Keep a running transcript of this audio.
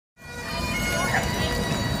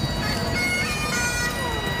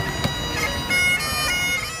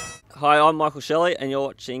Hi, I'm Michael Shelley, and you're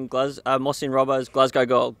watching Mossy and Robbo's Glasgow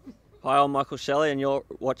Gold. Hi, I'm Michael Shelley, and you're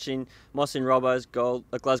watching Mossy and Robbo's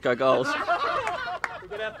Glasgow Goals. We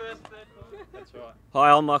got our first third. That's right. Hi,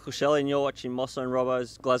 I'm Michael Shelley, and you're watching Mossy and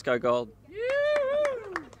Robbo's Glasgow Gold.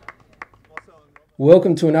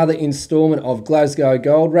 Welcome to another instalment of Glasgow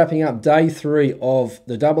Gold, wrapping up day 3 of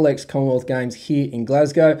the XX Commonwealth Games here in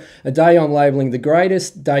Glasgow. A day I'm labelling the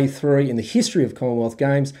greatest day 3 in the history of Commonwealth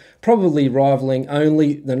Games, probably rivalling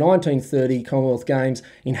only the 1930 Commonwealth Games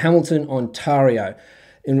in Hamilton, Ontario.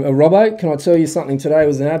 In Robbo, can I tell you something today? It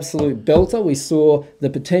was an absolute belter. We saw the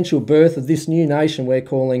potential birth of this new nation we're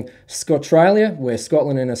calling Scotralia, where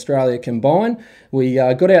Scotland and Australia combine. We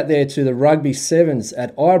got out there to the Rugby Sevens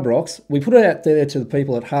at Ibrox. We put it out there to the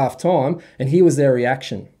people at half time, and here was their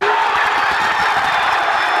reaction.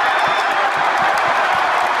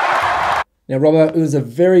 Now, Robbo, it was a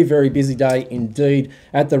very, very busy day indeed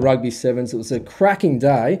at the Rugby Sevens. It was a cracking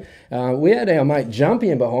day. We had our mate Jumpy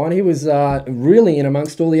in behind. He was really in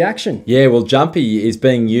amongst all the action. Yeah, well, Jumpy is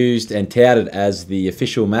being used and touted as the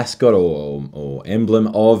official mascot or emblem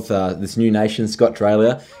of this new nation,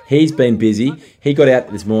 Scotralia. He's been busy. He got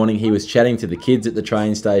out this morning. He was chatting to the kids at the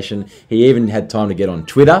train station. He even had time to get on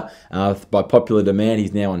Twitter. By popular demand,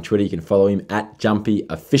 he's now on Twitter. You can follow him at Jumpy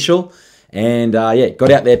Official. And yeah, got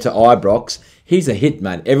out there to Ibrox. He's a hit,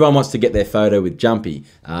 mate. Everyone wants to get their photo with Jumpy.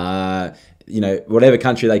 You know, whatever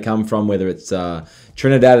country they come from, whether it's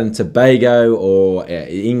Trinidad and Tobago or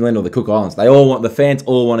England or the Cook Islands, the fans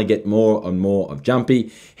all want to get more and more of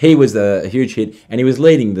Jumpy. He was a huge hit, and he was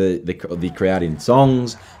leading the crowd in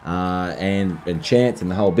songs and chants and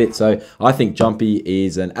the whole bit. So I think Jumpy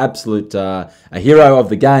is an absolute a hero of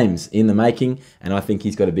the games in the making, and I think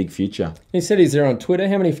he's got a big future. He said he's there on Twitter.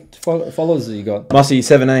 How many followers has he got? Mossy,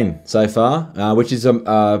 17 so far, which is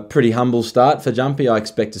a pretty humble start for Jumpy. I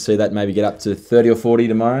expect to see that maybe get up to 30 or 40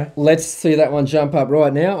 tomorrow. Let's see that one jump up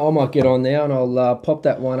right now. I might get on now and I'll pop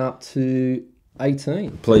that one up to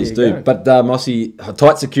 18. Please do. Go. But Mossy,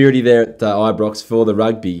 tight security there at Ibrox for the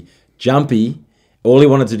rugby. Jumpy, all he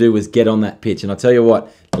wanted to do was get on that pitch. And I tell you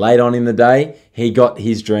what, late on in the day, he got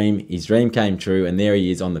his dream. His dream came true, and there he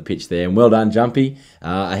is on the pitch there. And well done, Jumpy.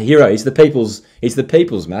 A hero. He's the people's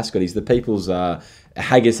mascot. He's the people's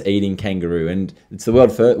haggis-eating kangaroo. And it's the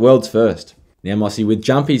world's first. Now, Mossy, with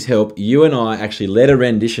Jumpy's help, you and I actually led a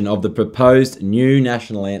rendition of the proposed new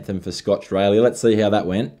national anthem for Scotralia. Let's see how that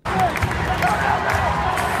went.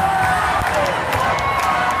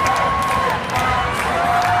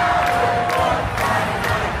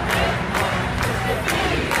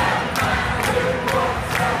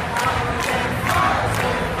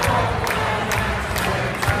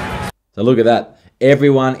 So look at that.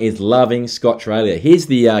 Everyone is loving Scotralia. Here's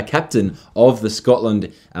the captain of the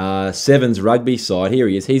Scotland Sevens rugby side. Here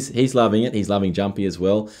he is. He's loving it. He's loving Jumpy as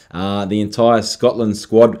well. The entire Scotland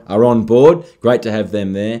squad are on board. Great to have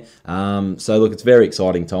them there. So look, it's very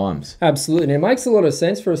exciting times. Absolutely. And it makes a lot of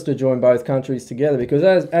sense for us to join both countries together because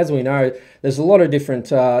as we know, there's a lot of different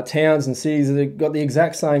towns and cities that have got the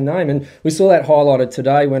exact same name. And we saw that highlighted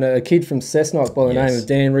today when a kid from Cessnock by the name of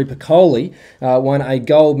Dan Ripicoli won a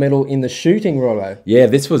gold medal in the shooting, Robbo. Yeah,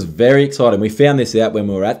 this was very exciting. We found this out when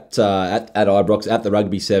we were at Ibrox, at the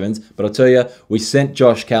Rugby Sevens. But I'll tell you, we sent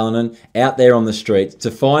Josh Callanan out there on the streets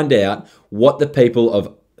to find out what the people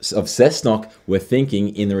of Cessnock were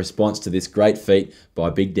thinking in the response to this great feat by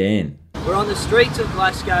Big Dan. We're on the streets of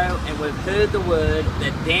Glasgow and we've heard the word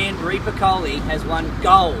that Dan Ripicoli has won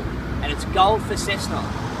gold, and it's gold for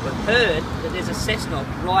Cessnock. We've heard that there's a Cessnock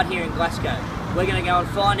right here in Glasgow. We're going to go and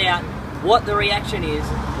find out what the reaction is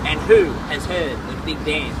and who has heard of Big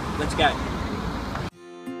Dan. Let's go.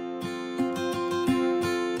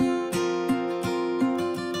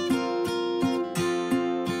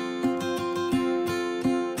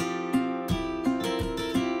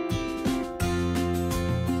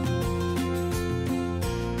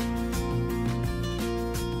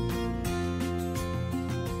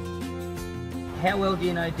 How well do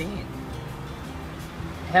you know Dan?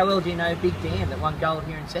 How well do you know Big Dan that won gold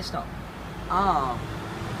here in Cessnock? Oh.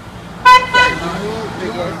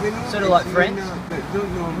 Sort of like friends? We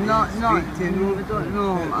don't know him as,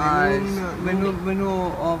 we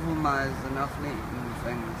know of him as an athlete and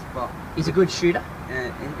things, but... He's a good shooter?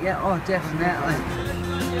 Yeah, oh definitely.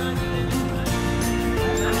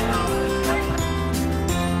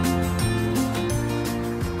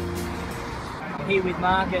 Here with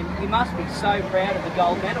Mark, and you must be so proud of the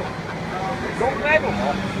gold medal. Gold medal?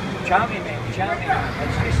 Charming man, charming man.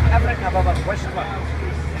 It's just everything I've ever wished for.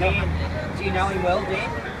 Dan, do you know him well, Dan?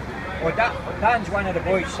 Well, Dan's one of the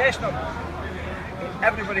boys. Cessnock.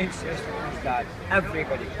 Everybody in Cessnock knows Dad.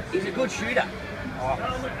 Everybody. He's a good shooter. Oh,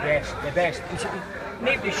 the best.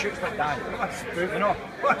 Nobody shoots like Dan. You know,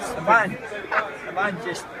 the man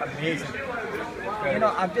just amazing. You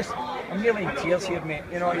know, I'm nearly in tears here, mate.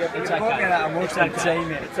 You know, you're talking that emotional time,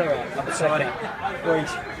 mate. It's alright. I'm sorry.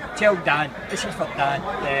 Boys, tell Dan. This is for Dan.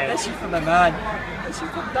 Yeah. This is for the man. This is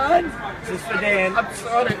for Dan. This is for Dan. I'm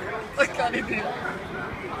sorry. I can't do it.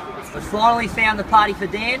 We've finally found the party for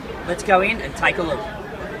Dan. Let's go in and take a look.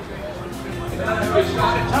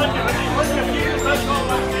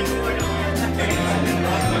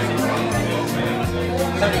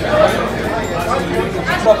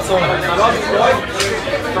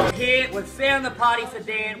 Here, we've found the party for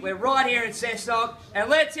Dan. We're right here in Cessnock, and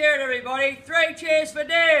let's hear it, everybody. 3 cheers for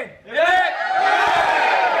Dan!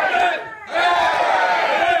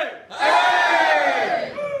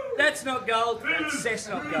 That's not gold, that's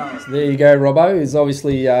Cessnock gold. So there you go, Robbo. Is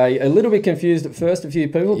obviously a little bit confused at first, a few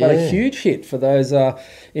people, but a huge hit for those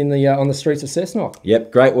in the on the streets of Cessnock.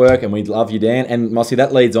 Yep, great work, and we love you, Dan. And Mossy,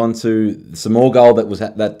 that leads on to some more gold that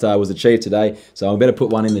was achieved today. So I better put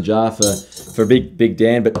one in the jar for big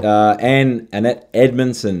Dan. But Annette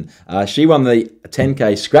Edmondson, she won the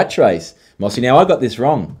 10K scratch race. Mossy, now I got this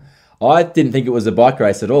wrong. I didn't think it was a bike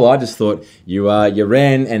race at all. I just thought you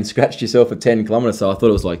ran and scratched yourself for 10 kilometres. So I thought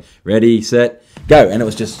it was like ready, set, go, and it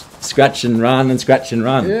was just scratch and run and scratch and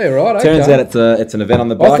run. Yeah, right. Turns out it's an event on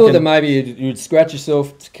the bike. I thought that maybe you'd scratch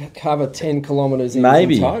yourself to cover 10 kilometres in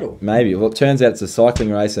total. Maybe. Well, it turns out it's a cycling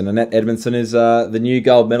race, and Annette Edmondson is the new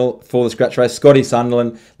gold medal for the scratch race. Scotty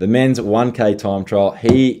Sunderland, the men's 1K time trial,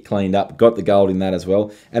 he cleaned up, got the gold in that as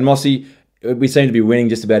well. And Mossy, we seem to be winning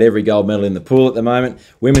just about every gold medal in the pool at the moment.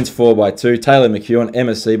 Women's 4x2, Taylor McEwen,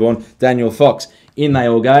 Emma Seaborn, Daniel Fox. In they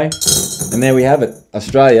all go. And there we have it.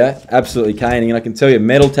 Australia absolutely caning. And I can tell you,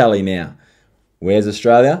 medal tally now. Where's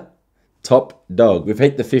Australia? Top dog. We've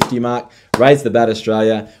hit the 50 mark. Raised the bat,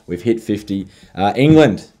 Australia. We've hit 50.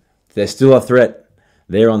 England, they're still a threat.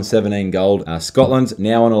 They're on 17 gold. Scotland's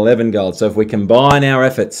now on 11 gold. So if we combine our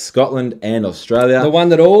efforts, Scotland and Australia... The one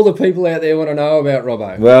that all the people out there want to know about,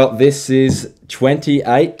 Robbo. Well, this is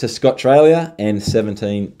 28 to Scottralia and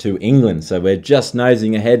 17 to England. So we're just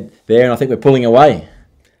nosing ahead there, and I think we're pulling away.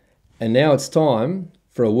 And now it's time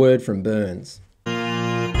for a word from Burns.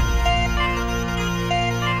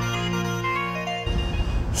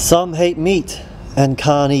 Some hate meat and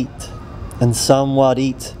can't eat, and some would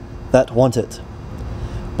eat that want it.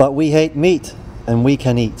 But we hate meat, and we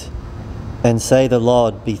can eat, and say the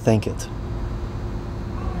Lord be thanked.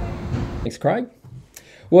 Thanks, Craig.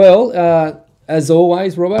 Well, as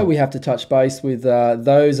always, Robbo, we have to touch base with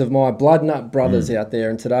those of my blood nut brothers out there.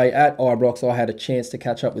 And today at Ibrox, I had a chance to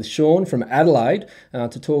catch up with Sean from Adelaide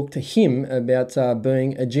to talk to him about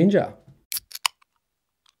being a ginger.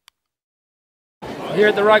 Here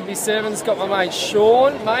at the Rugby Sevens, got my mate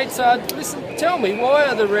Sean. Mate, listen, tell me, why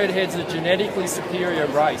are the redheads a genetically superior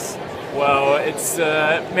race? Well, it's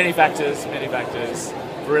many factors.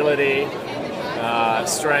 Virility,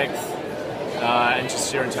 strength, and just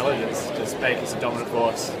sheer intelligence. Just make us a dominant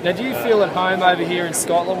force. Now, do you feel at home over here in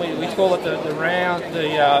Scotland? We call it the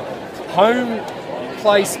home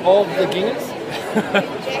place of the Gingers.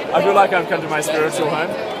 I feel like I've come to my spiritual home,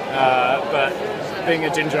 but being a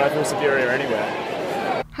ginger, I feel superior anywhere.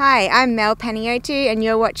 Hi, I'm Mel Paniotu and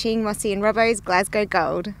you're watching Mossy and Robbo's Glasgow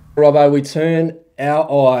Gold. Robbo, we turn our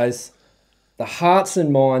eyes, the hearts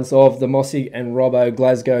and minds of the Mossy and Robbo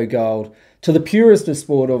Glasgow Gold to the purest of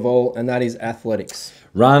sport of all, and that is athletics.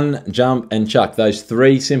 Run, jump and chuck. Those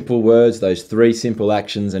 3 simple words, those 3 simple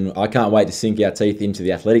actions, and I can't wait to sink our teeth into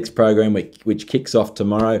the athletics program which kicks off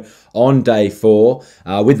tomorrow on day 4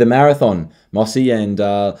 with the marathon, Mossy. And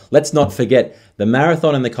let's not forget, the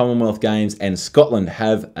marathon and the Commonwealth Games and Scotland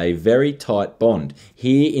have a very tight bond.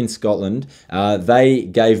 Here in Scotland, they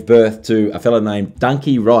gave birth to a fellow named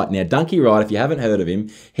Dunky Wright. Now, Dunky Wright, if you haven't heard of him,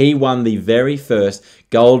 he won the very first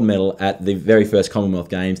gold medal at the very first Commonwealth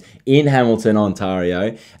Games in Hamilton, Ontario.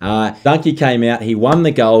 Dunky came out, he won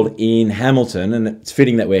the gold in Hamilton, and it's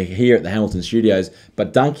fitting that we're here at the Hamilton studios,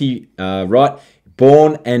 but Dunky Wright,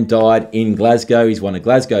 born and died in Glasgow. He's one of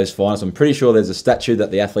Glasgow's finest. I'm pretty sure there's a statue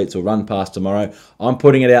that the athletes will run past tomorrow. I'm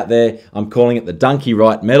putting it out there. I'm calling it the Dunky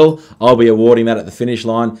Wright Medal. I'll be awarding that at the finish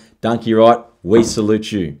line. Dunky Wright, we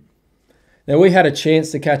salute you. Now, we had a chance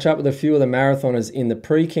to catch up with a few of the marathoners in the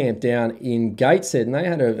pre-camp down in Gateshead, and they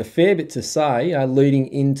had a fair bit to say leading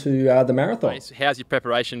into the marathon. How's your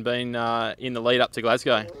preparation been in the lead up to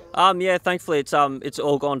Glasgow? Yeah, thankfully it's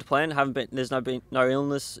all gone to plan. There's been no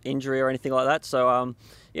illness, injury or anything like that. So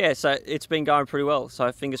yeah, so it's been going pretty well.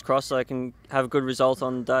 So fingers crossed I can have a good result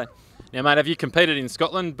on the day. Now, mate, have you competed in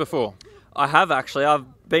Scotland before? I have actually. I've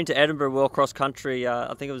been to Edinburgh World Cross Country.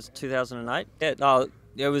 I think it was 2008.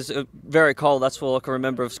 It was very cold. That's all I can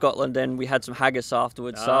remember of Scotland, and we had some haggis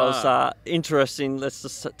afterwards. So it was interesting, to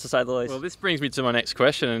say the least. Well, this brings me to my next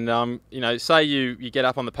question. And say you get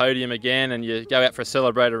up on the podium again, and you go out for a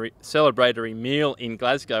celebratory meal in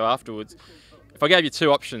Glasgow afterwards. If I gave you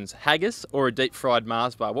two options, haggis or a deep fried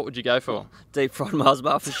Mars bar, what would you go for? Deep fried Mars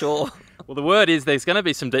bar for sure. Well, the word is there's going to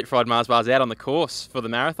be some deep fried Mars bars out on the course for the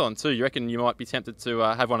marathon too. You reckon you might be tempted to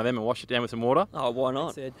have one of them and wash it down with some water? Oh, why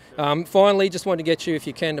not? Finally, just wanted to get you, if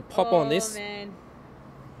you can, to pop on this. Man.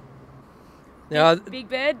 Now, Big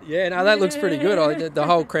bed. Yeah, no, that looks pretty good. The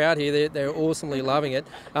whole crowd here, they're awesomely loving it.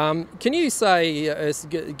 Can you say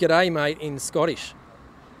g'day, mate, in Scottish?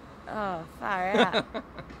 Oh, far out.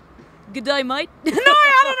 Good day, mate. No,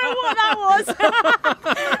 I don't know what that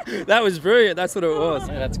was. That was brilliant. That's what it was.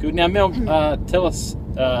 Yeah, that's good. Now, Mel, tell us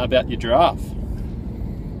about your giraffe.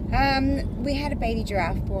 We had a baby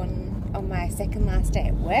giraffe born on my second last day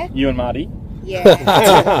at work. You and Marty? Yeah,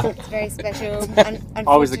 it's very special.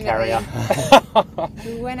 I was the carrier.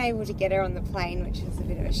 We weren't able to get her on the plane, which was a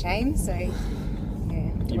bit of a shame. So, yeah,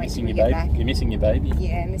 You're missing your baby. You're missing your baby.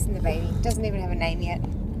 Yeah, missing the baby. Doesn't even have a name yet.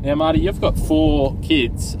 Now, Marty, you've got 4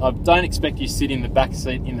 kids. I don't expect you to sit in the back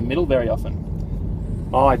seat in the middle very often.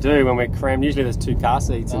 Oh, I do when we're crammed. Usually there's 2 car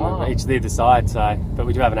seats and each either side. But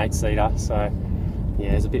we do have an 8-seater, so yeah,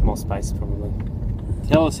 there's a bit more space probably.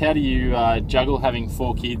 Tell us, how do you juggle having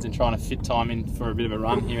 4 kids and trying to fit time in for a bit of a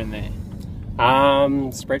run here and there?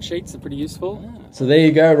 Spreadsheets are pretty useful. So there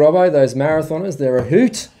you go, Robbo. Those marathoners, they're a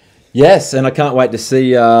hoot. Yes, and I can't wait to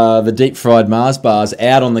see the deep fried Mars bars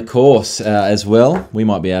out on the course as well. We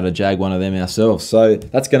might be able to jag one of them ourselves. So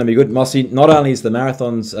that's going to be good. Mossy, not only is the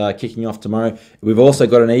marathons kicking off tomorrow, we've also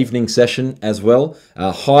got an evening session as well,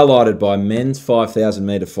 highlighted by men's 5,000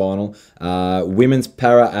 metre final, women's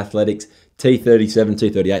para athletics, T37,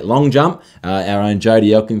 T38 long jump, our own Jodie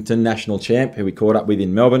Elkington, national champ, who we caught up with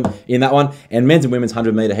in Melbourne in that one. And men's and women's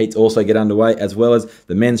 100 metre heats also get underway, as well as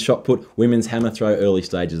the men's shot put, women's hammer throw, early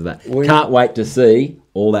stages of that. Can't wait to see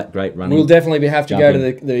all that great running. We'll definitely have to go to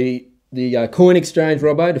the coin exchange,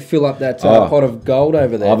 Robbo, to fill up that pot of gold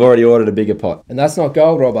over there. I've already ordered a bigger pot. And that's not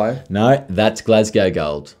gold, Robbo. No, that's Glasgow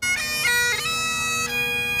gold.